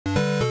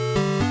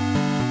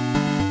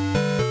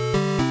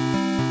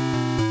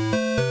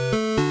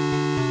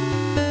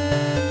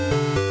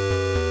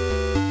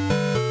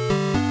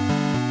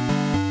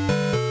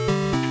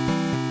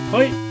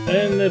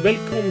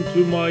welcome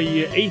to my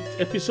 8th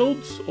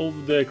episode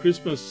of the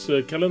Christmas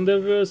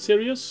calendar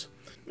series.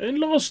 And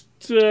last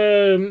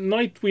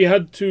night we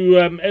had to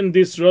end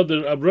this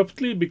rather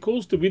abruptly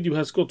because the video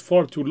has got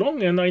far too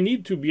long, and I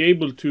need to be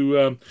able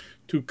to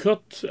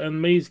cut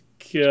and make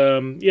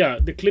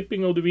the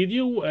clipping of the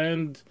video,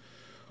 and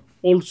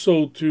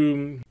also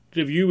to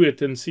review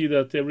it and see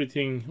that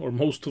everything or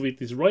most of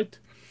it is right.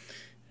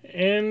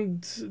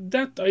 And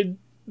that I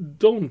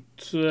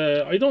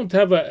don't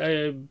have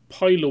a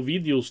pile of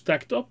videos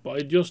stacked up.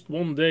 I just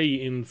one day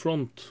in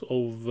front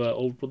of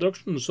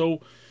production, so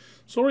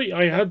sorry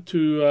I had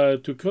to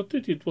cut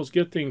it. It was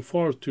getting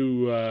far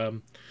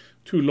too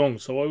long,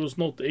 so I was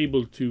not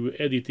able to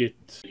edit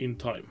it in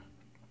time.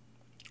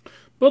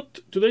 But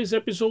today's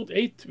episode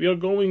 8, we are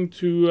going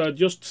to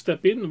just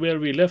step in where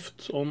we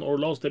left on our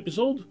last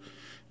episode,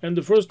 and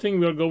the first thing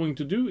we are going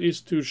to do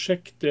is to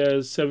check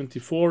the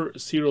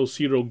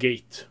 7400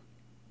 gate.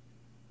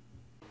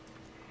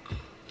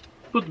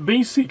 But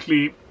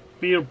basically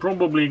we are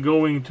probably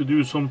going to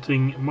do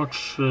something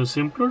much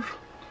simpler.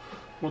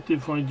 What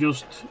if I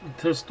just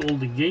test all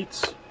the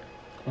gates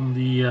on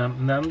the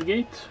NAND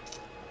gate?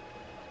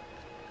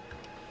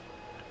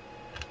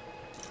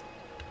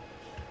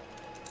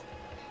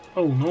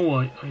 Oh no,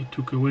 I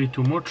took away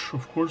too much.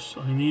 Of course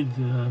I need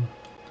the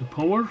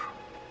power,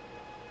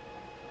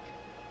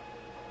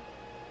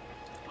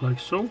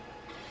 like so,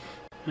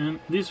 and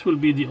this will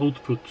be the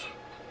output.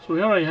 So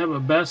here I have a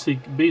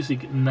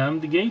basic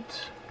NAND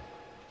gate.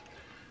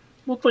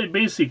 What I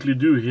basically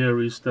do here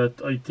is that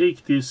I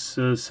take this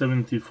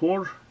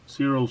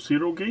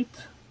 7400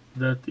 gate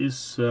that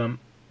is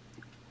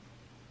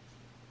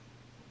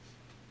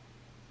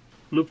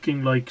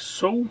looking like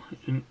so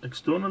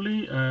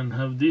externally, and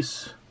have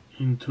this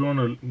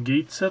internal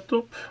gate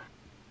setup,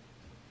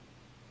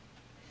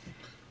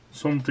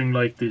 something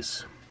like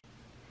this.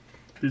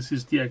 This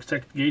is the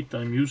exact gate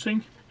I'm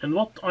using. And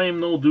what I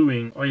am now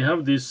doing, I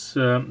have this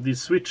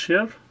this switch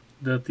here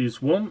that is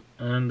 1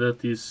 and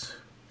that is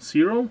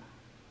 0,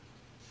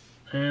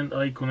 and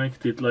I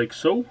connect it like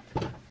so.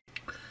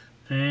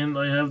 And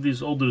I have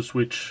this other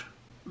switch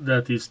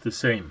that is the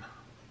same,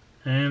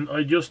 and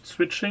I just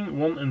switching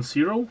 1 and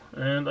 0,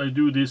 and I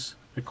do this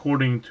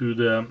according to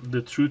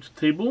the truth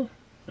table,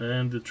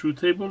 and the truth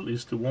table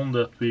is the one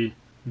that we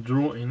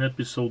draw in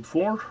episode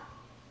 4.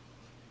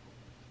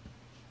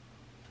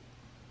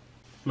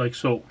 Like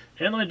so.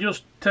 And I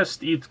just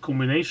test each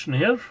combination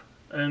here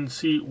and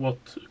see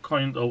what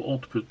kind of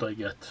output I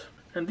get.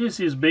 And this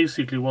is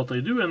basically what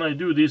I do, and I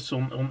do this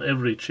on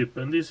every chip.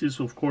 And this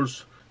is of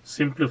course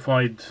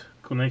simplified,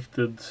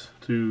 connected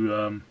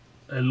to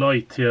a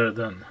light here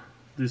then.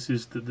 This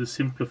is the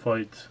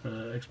simplified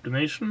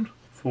explanation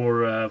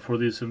for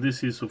this, and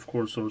this is of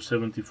course our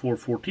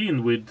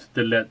 7414 with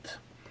the LED.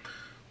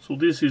 So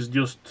this is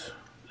just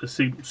a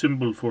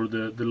symbol for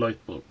the light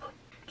bulb.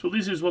 So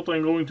this is what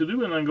I'm going to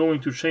do, and I'm going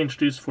to change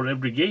this for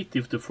every gate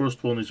if the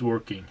first one is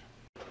working.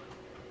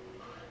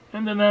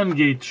 And the NAND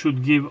gate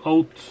should give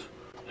out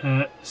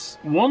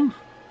 1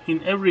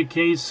 in every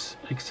case,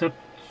 except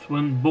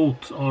when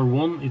both are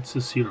 1 it's a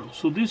 0.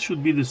 So this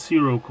should be the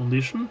 0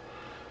 condition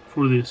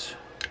for this.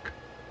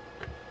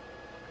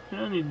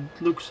 And it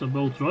looks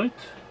about right.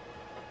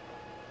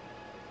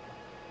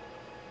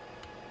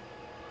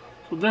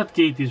 So that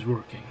gate is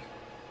working.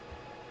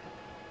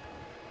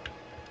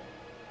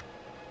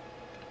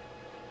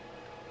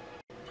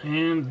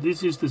 And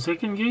this is the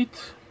second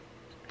gate,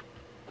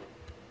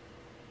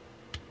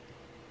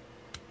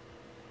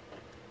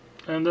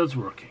 and that's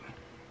working.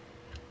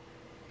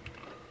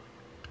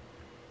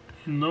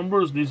 In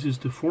numbers, this is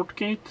the fourth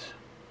gate,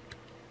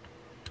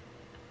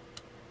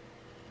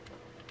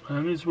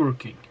 and it's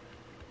working.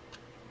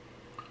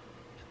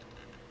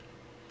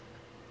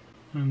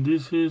 And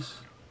this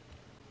is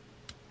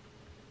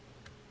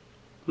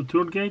the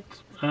third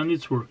gate, and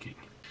it's working.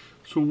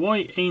 So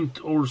why ain't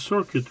our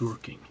circuit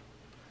working?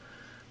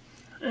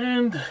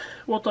 And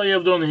what I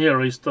have done here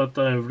is that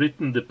I have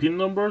written the pin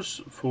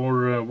numbers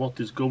for what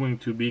is going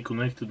to be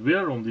connected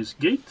where on this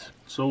gate,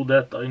 so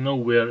that I know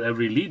where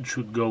every lead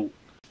should go.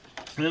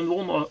 And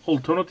one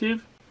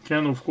alternative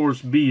can of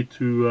course be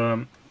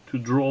to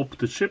draw up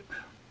the chip,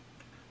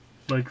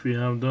 like we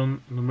have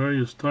done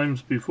numerous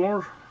times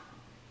before.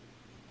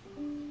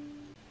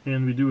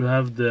 And we do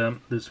have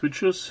the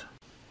switches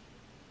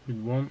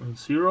with 1 and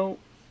 0,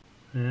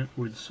 and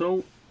with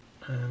so.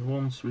 And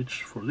one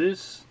switch for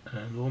this,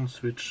 and one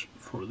switch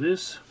for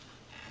this.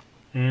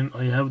 And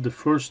I have the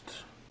first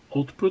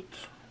output,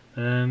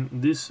 and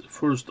this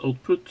first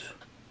output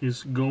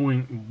is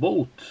going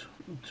both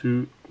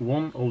to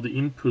one of the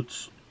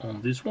inputs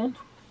on this one,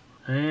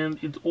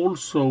 and it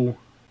also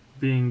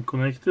being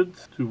connected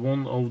to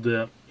one of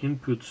the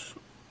inputs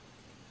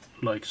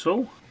like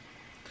so.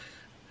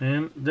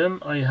 And then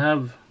I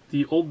have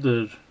the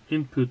other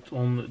input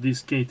on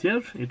this gate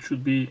here. It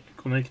should be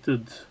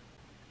connected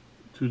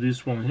to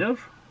this one here,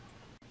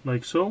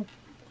 like so,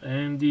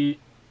 and the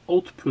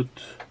output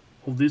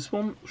of this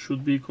one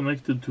should be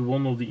connected to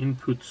one of the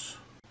inputs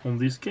on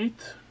this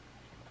gate,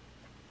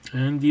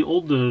 and the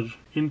other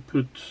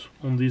input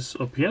on this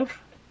up here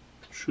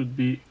should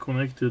be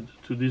connected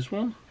to this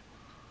one,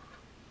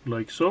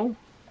 like so,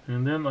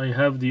 and then I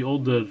have the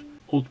other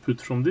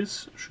output from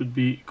this should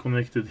be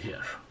connected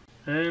here.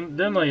 And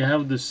then I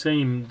have the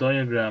same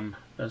diagram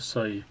as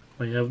I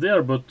have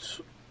there, but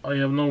I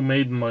have now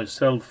made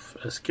myself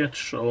a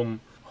sketch on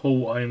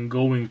how I'm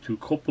going to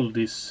couple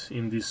this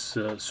in this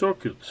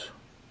circuit.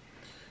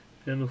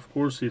 And of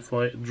course, if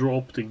I draw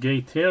up the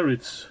gate here,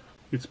 it's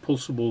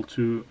possible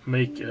to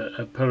make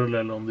a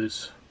parallel on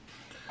this.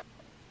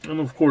 And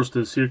of course,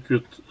 the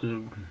circuit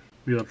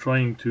we are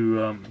trying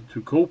to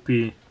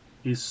copy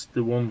is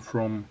the one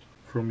from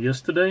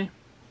yesterday,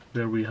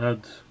 where we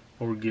had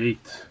our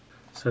gate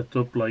set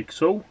up like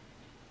so.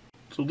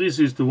 So this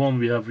is the one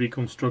we have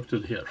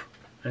reconstructed here.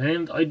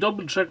 And I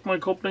double checked my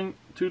coupling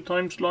 2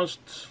 times last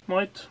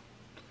night.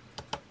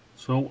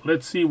 So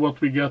let's see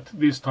what we get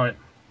this time.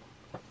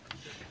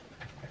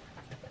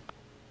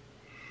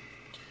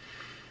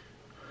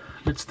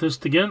 Let's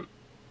test again.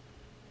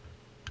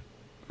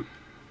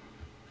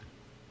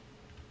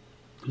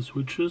 The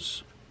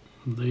switches,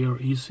 they are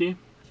easy.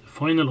 The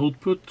final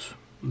output,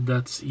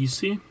 that's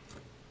easy.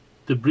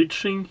 The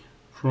bridging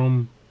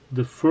from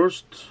the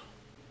first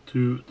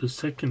to the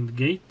second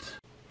gate,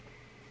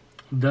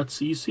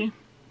 that's easy.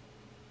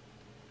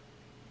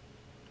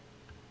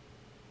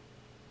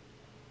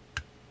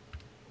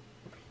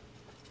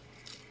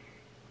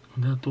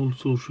 That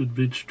also should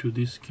bridge to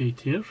this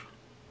gate here.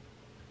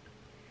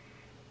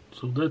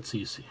 So that's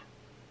easy.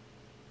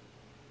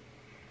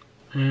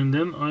 And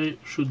then I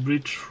should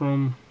bridge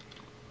from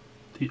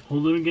the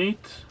other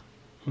gate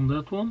on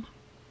that one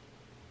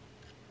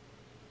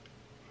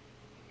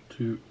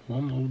to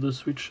one of the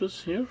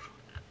switches here.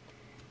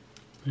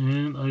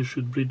 And I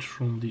should bridge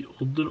from the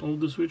other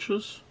of the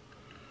switches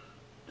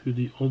to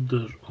the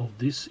other of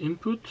this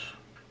input.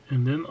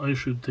 And then I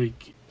should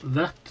take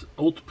that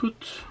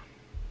output,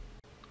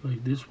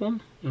 like this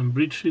one, and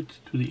bridge it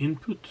to the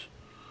input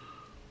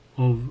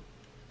of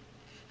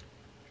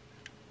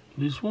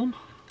this one.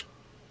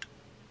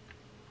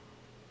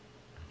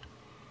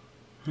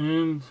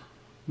 And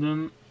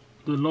then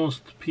the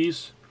last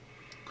piece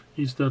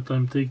is that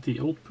I take the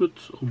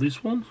output of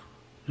this one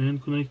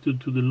and connect it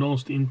to the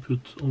last input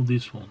of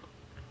this one.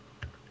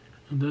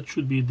 And that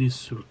should be this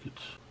circuit,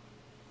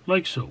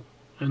 like so.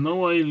 And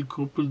now I'll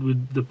couple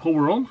with the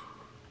power on.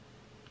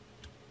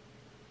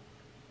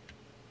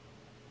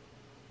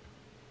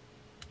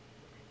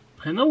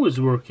 And now it's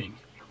working.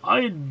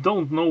 I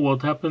don't know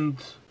what happened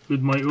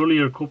with my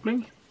earlier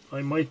coupling.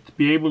 I might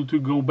be able to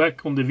go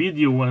back on the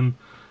video and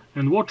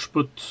watch,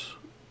 but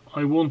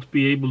I won't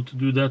be able to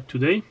do that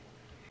today.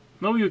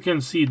 Now you can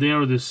see they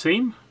are the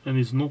same and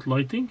it's not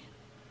lighting.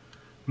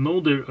 Now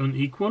they're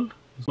unequal,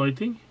 it's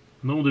lighting.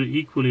 Now they're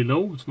equally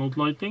low, it's not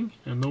lighting.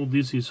 And now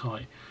this is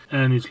high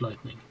and it's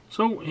lightning.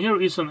 So here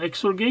is an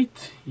XOR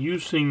gate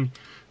using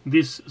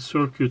this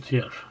circuit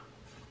here.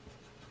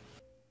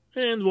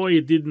 And why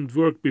it didn't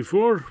work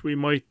before, we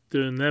might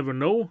never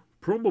know.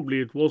 Probably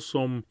it was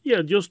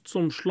just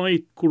some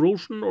slight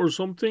corrosion or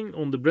something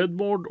on the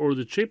breadboard or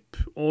the chip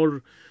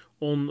or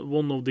on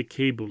one of the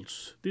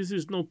cables. This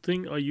is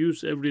nothing I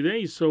use every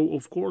day, so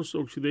of course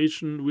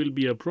oxidation will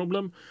be a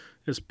problem,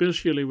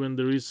 especially when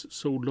there is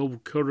so low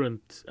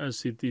current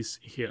as it is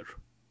here.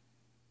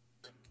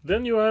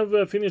 Then you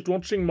have finished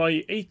watching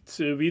my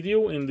 8th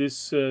video in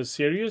this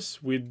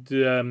series with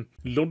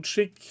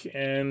logic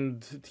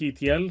and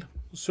TTL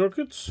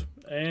circuits,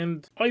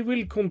 and I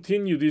will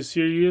continue this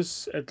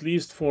series at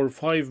least for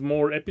 5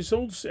 more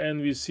episodes,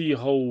 and we see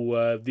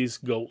how this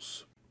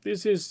goes.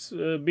 This has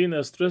been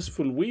a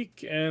stressful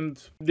week,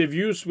 and the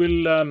views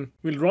will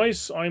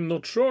rise, I'm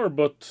not sure,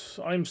 but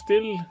I'm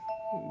still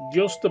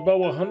just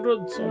above 100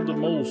 on the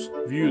most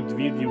viewed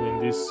video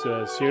in this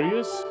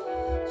series.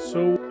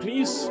 So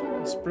please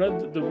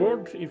spread the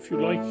word if you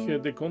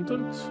like the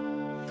content,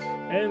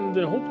 and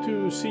hope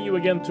to see you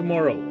again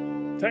tomorrow.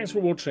 Thanks for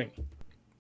watching.